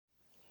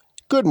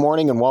Good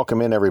morning and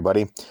welcome in,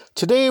 everybody.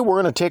 Today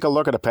we're going to take a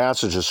look at a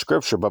passage of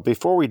Scripture, but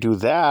before we do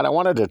that, I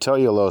wanted to tell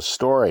you a little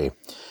story.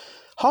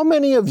 How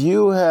many of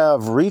you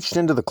have reached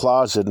into the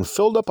closet and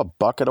filled up a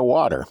bucket of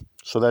water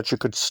so that you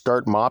could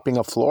start mopping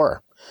a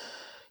floor?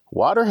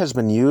 Water has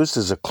been used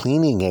as a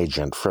cleaning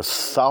agent for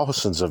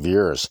thousands of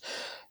years,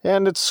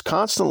 and it's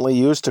constantly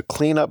used to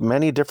clean up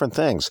many different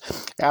things.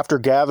 After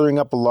gathering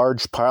up a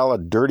large pile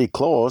of dirty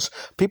clothes,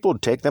 people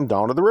would take them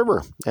down to the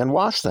river and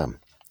wash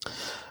them.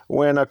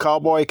 When a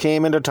cowboy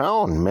came into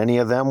town, many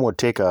of them would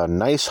take a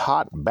nice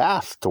hot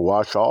bath to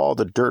wash all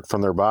the dirt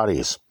from their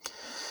bodies.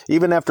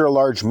 Even after a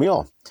large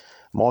meal,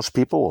 most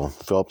people will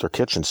fill up their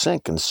kitchen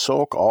sink and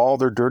soak all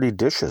their dirty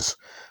dishes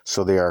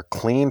so they are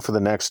clean for the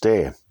next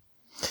day.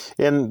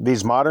 In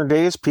these modern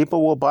days,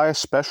 people will buy a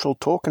special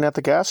token at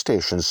the gas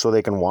stations so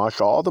they can wash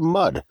all the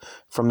mud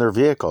from their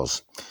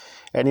vehicles.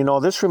 And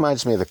this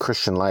reminds me of the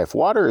Christian life.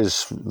 Water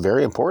is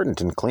very important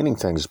in cleaning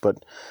things,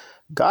 but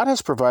God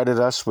has provided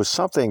us with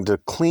something to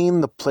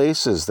clean the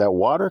places that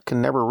water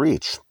can never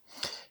reach,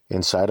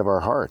 inside of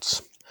our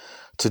hearts.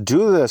 To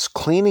do this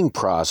cleaning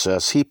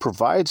process, He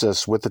provides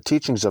us with the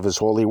teachings of His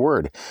holy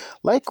word.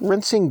 Like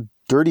rinsing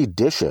dirty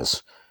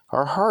dishes,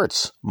 our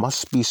hearts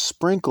must be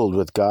sprinkled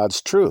with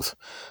God's truth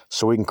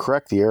so we can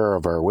correct the error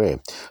of our way.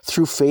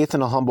 Through faith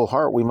and a humble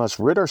heart, we must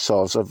rid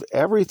ourselves of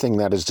everything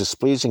that is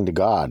displeasing to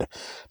God,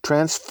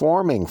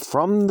 transforming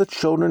from the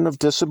children of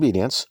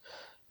disobedience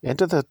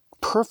into the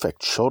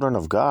perfect children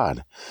of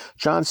God.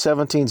 John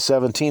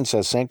 17:17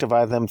 says,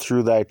 "Sanctify them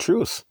through thy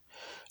truth.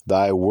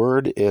 Thy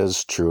word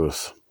is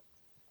truth."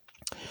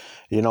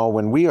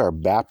 When we are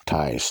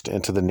baptized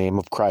into the name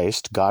of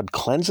Christ, God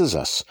cleanses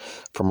us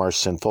from our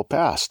sinful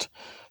past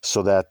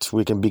so that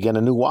we can begin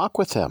a new walk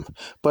with Him.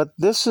 But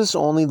this is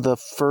only the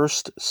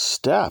first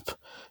step,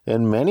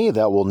 and many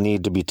that will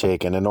need to be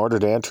taken. In order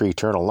to enter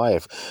eternal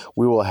life,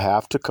 we will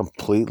have to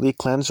completely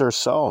cleanse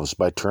ourselves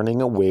by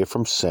turning away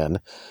from sin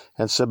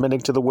and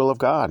submitting to the will of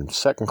God.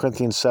 2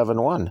 Corinthians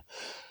 7:1.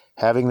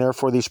 "Having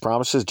therefore these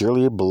promises,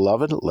 dearly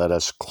beloved, let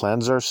us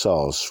cleanse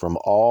ourselves from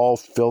all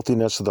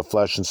filthiness of the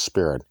flesh and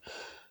spirit,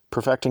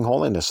 perfecting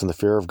holiness in the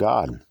fear of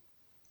God."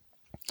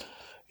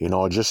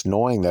 Just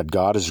knowing that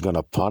God is going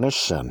to punish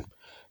sin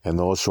and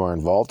those who are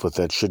involved with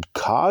it should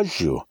cause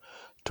you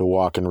to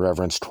walk in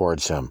reverence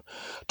towards Him.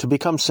 To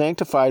become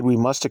sanctified, we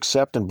must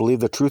accept and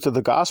believe the truth of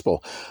the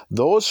gospel.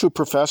 Those who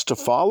profess to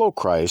follow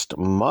Christ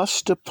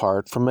must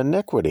depart from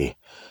iniquity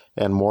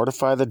and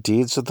mortify the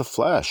deeds of the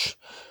flesh.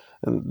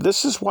 And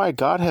this is why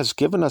God has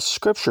given us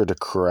Scripture to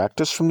correct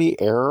us from the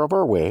error of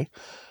our way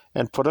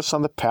and put us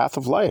on the path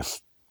of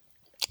life.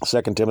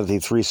 2 Timothy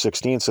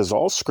 3:16 says,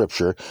 "All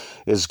Scripture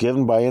is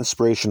given by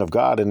inspiration of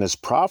God and is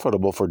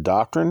profitable for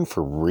doctrine,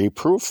 for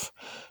reproof,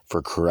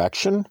 for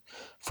correction,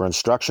 for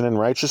instruction in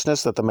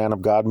righteousness, that the man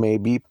of God may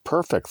be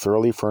perfect,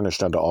 thoroughly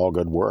furnished unto all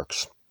good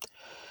works."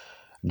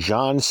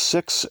 John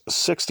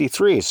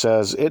 6:63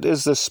 says, "It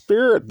is the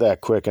Spirit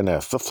that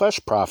quickeneth, the flesh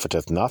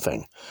profiteth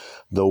nothing.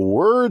 The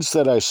words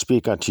that I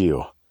speak unto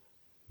you,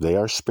 they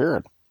are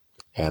spirit,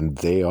 and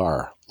they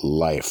are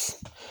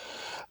life."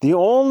 The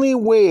only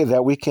way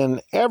that we can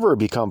ever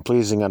become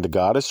pleasing unto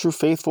God is through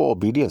faithful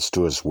obedience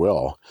to His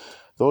will.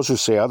 Those who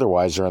say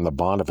otherwise are in the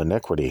bond of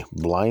iniquity,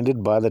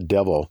 blinded by the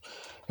devil,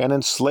 and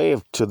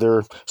enslaved to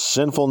their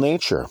sinful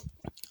nature.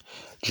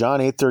 John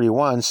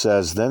 8:31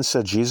 says, "Then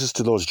said Jesus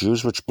to those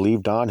Jews which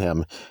believed on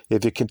Him,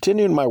 If you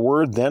continue in my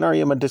word, then are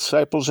ye my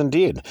disciples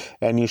indeed,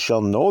 and ye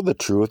shall know the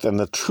truth, and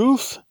the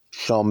truth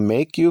shall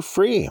make you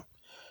free."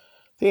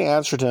 They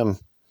answered Him,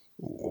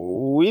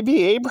 "We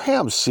be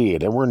Abraham's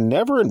seed, and were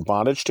never in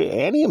bondage to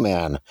any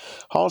man.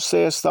 How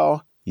sayest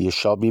thou, ye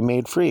shall be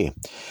made free?"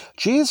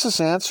 Jesus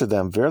answered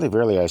them, "Verily,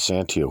 verily, I say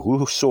unto you,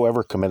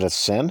 whosoever committeth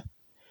sin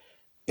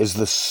is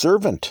the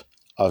servant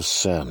of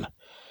sin.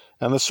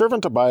 And the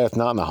servant abideth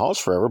not in the house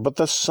forever, but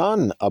the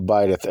Son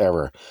abideth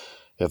ever.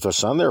 If the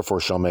Son therefore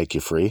shall make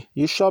you free,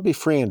 you shall be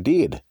free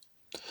indeed."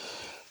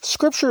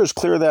 Scripture is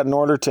clear that in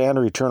order to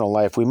enter eternal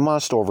life, we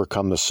must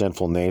overcome the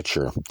sinful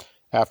nature.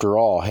 After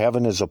all,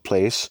 heaven is a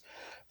place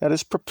that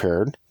is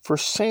prepared for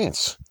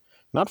saints,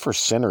 not for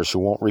sinners who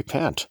won't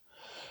repent.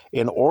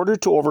 In order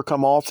to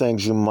overcome all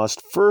things, you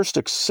must first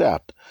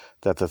accept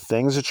that the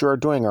things that you are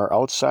doing are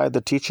outside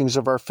the teachings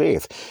of our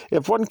faith.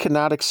 If one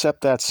cannot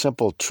accept that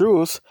simple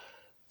truth,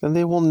 then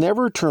they will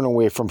never turn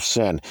away from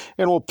sin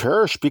and will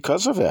perish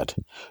because of it.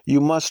 You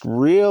must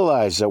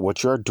realize that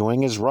what you are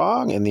doing is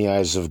wrong in the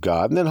eyes of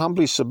God, and then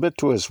humbly submit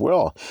to His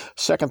will.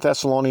 2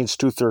 Thessalonians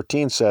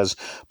 2:13 says,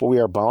 "But we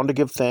are bound to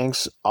give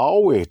thanks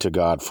always to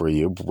God for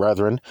you,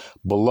 brethren,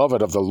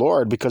 beloved of the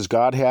Lord, because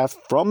God hath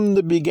from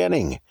the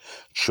beginning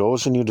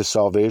chosen you to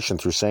salvation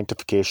through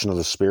sanctification of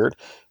the Spirit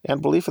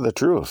and belief of the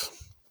truth."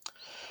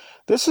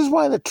 This is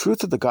why the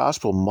truth of the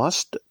gospel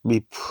must be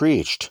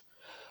preached,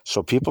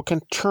 so people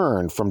can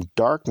turn from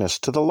darkness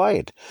to the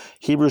light.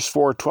 Hebrews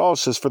 4:12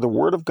 says, "For the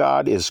word of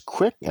God is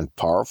quick and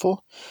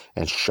powerful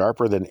and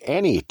sharper than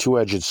any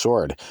two-edged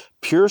sword,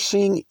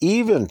 piercing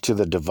even to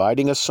the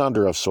dividing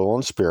asunder of soul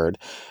and spirit,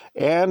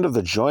 and of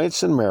the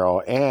joints and marrow,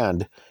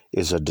 and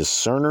is a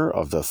discerner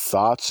of the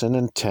thoughts and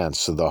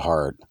intents of the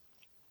heart.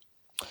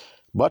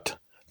 But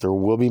there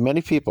will be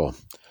many people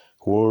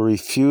who will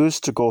refuse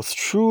to go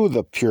through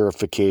the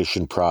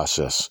purification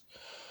process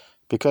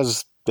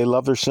because they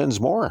love their sins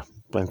more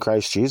than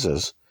Christ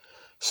Jesus.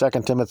 2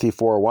 Timothy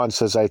 4:1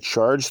 says, I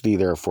charge thee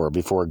therefore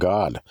before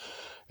God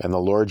and the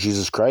Lord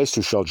Jesus Christ,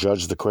 who shall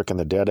judge the quick and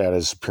the dead at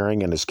his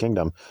appearing in his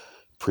kingdom,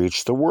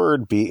 preach the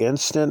word, be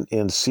instant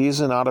in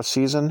season, out of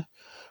season,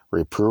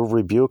 reprove,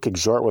 rebuke,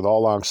 exhort with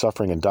all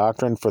longsuffering and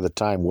doctrine, for the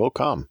time will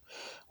come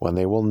when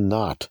they will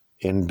not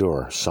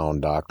endure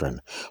sound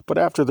doctrine. But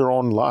after their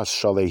own lusts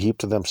shall they heap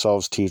to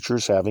themselves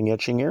teachers having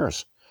itching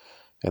ears,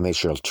 and they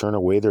shall turn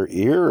away their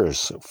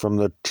ears from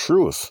the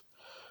truth,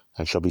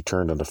 and shall be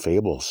turned unto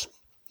fables.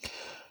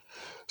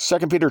 2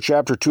 Peter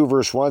chapter 2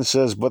 verse 1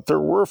 says, But there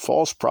were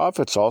false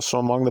prophets also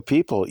among the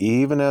people,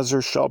 even as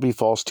there shall be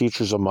false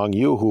teachers among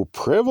you, who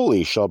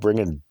privily shall bring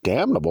in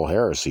damnable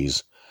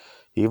heresies,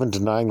 even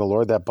denying the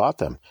Lord that bought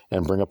them,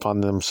 and bring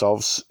upon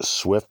themselves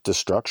swift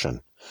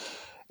destruction.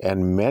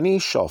 And many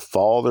shall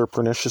follow their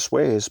pernicious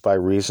ways, by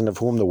reason of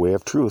whom the way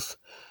of truth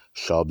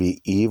shall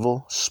be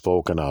evil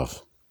spoken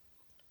of.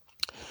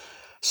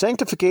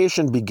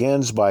 Sanctification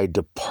begins by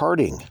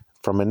departing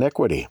from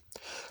iniquity.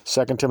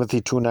 2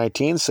 Timothy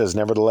 2:19 says,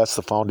 Nevertheless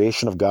the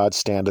foundation of God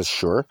standeth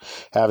sure,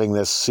 having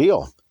this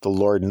seal, the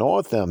Lord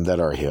knoweth them that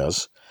are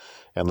his,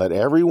 and let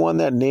every one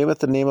that nameth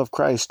the name of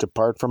Christ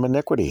depart from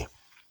iniquity.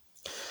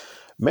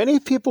 Many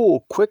people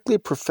will quickly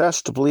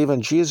profess to believe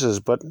in Jesus,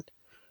 but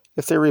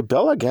if they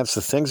rebel against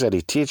the things that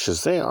he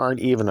teaches, they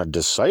aren't even a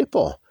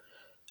disciple.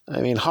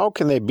 I mean, how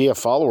can they be a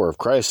follower of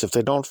Christ if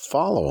they don't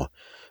follow?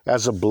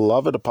 As the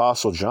beloved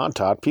Apostle John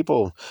taught,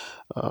 people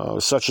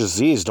such as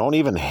these don't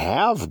even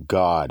have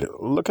God.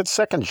 Look at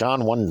 2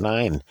 John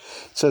 1:9. It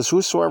says,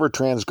 Whosoever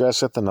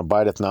transgresseth and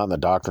abideth not in the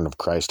doctrine of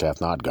Christ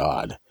hath not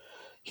God.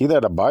 He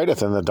that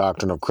abideth in the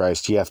doctrine of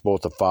Christ, he hath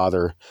both the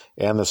Father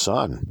and the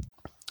Son.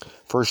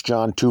 1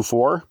 John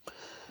 2:4.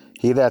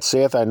 He that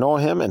saith, I know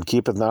him, and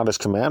keepeth not his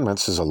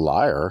commandments, is a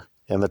liar,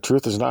 and the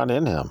truth is not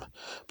in him.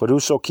 But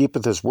whoso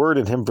keepeth his word,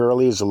 in him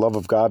verily is the love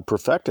of God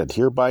perfected.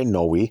 Hereby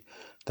know we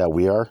that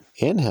we are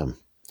in him.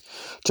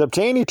 To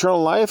obtain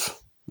eternal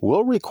life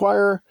will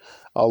require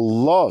a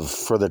love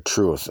for the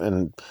truth,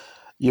 and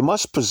you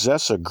must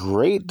possess a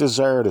great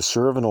desire to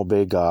serve and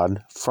obey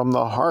God from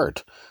the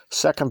heart.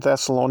 2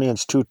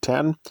 Thessalonians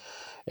 2:10,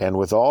 And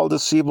with all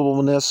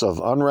deceivableness of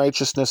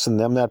unrighteousness in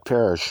them that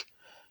perish,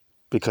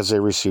 because they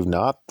receive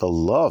not the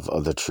love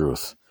of the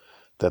truth,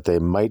 that they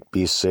might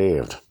be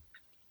saved.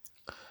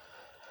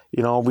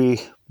 You know,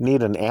 we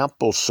need an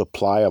ample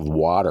supply of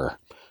water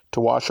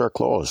to wash our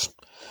clothes.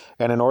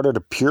 And in order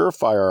to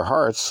purify our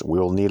hearts, we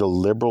will need a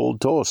liberal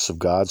dose of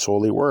God's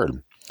holy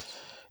word.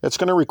 It's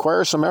going to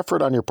require some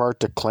effort on your part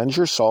to cleanse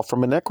yourself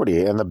from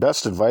iniquity. And the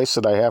best advice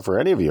that I have for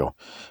any of you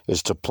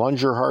is to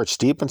plunge your hearts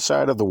deep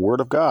inside of the Word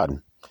of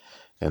God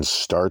and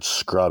start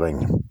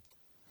scrubbing.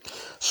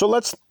 So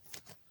let's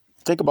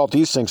think about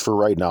these things for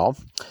right now.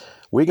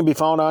 We can be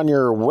found on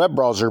your web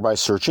browser by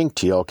searching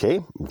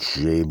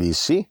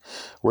tlkjbc,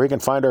 where you can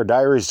find our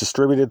diaries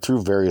distributed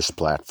through various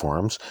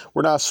platforms.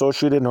 We're not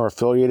associated nor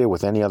affiliated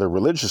with any other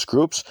religious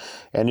groups,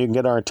 and you can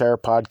get our entire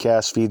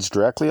podcast feeds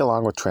directly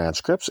along with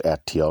transcripts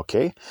at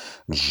tlkjbc.com.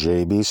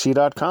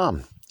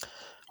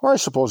 Or I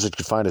suppose you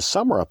could find us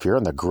somewhere up here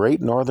in the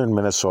great northern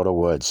Minnesota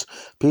woods.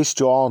 Peace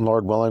to all, and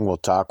Lord willing, we'll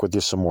talk with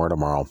you some more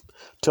tomorrow.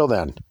 Till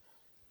then,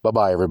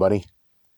 bye-bye, everybody.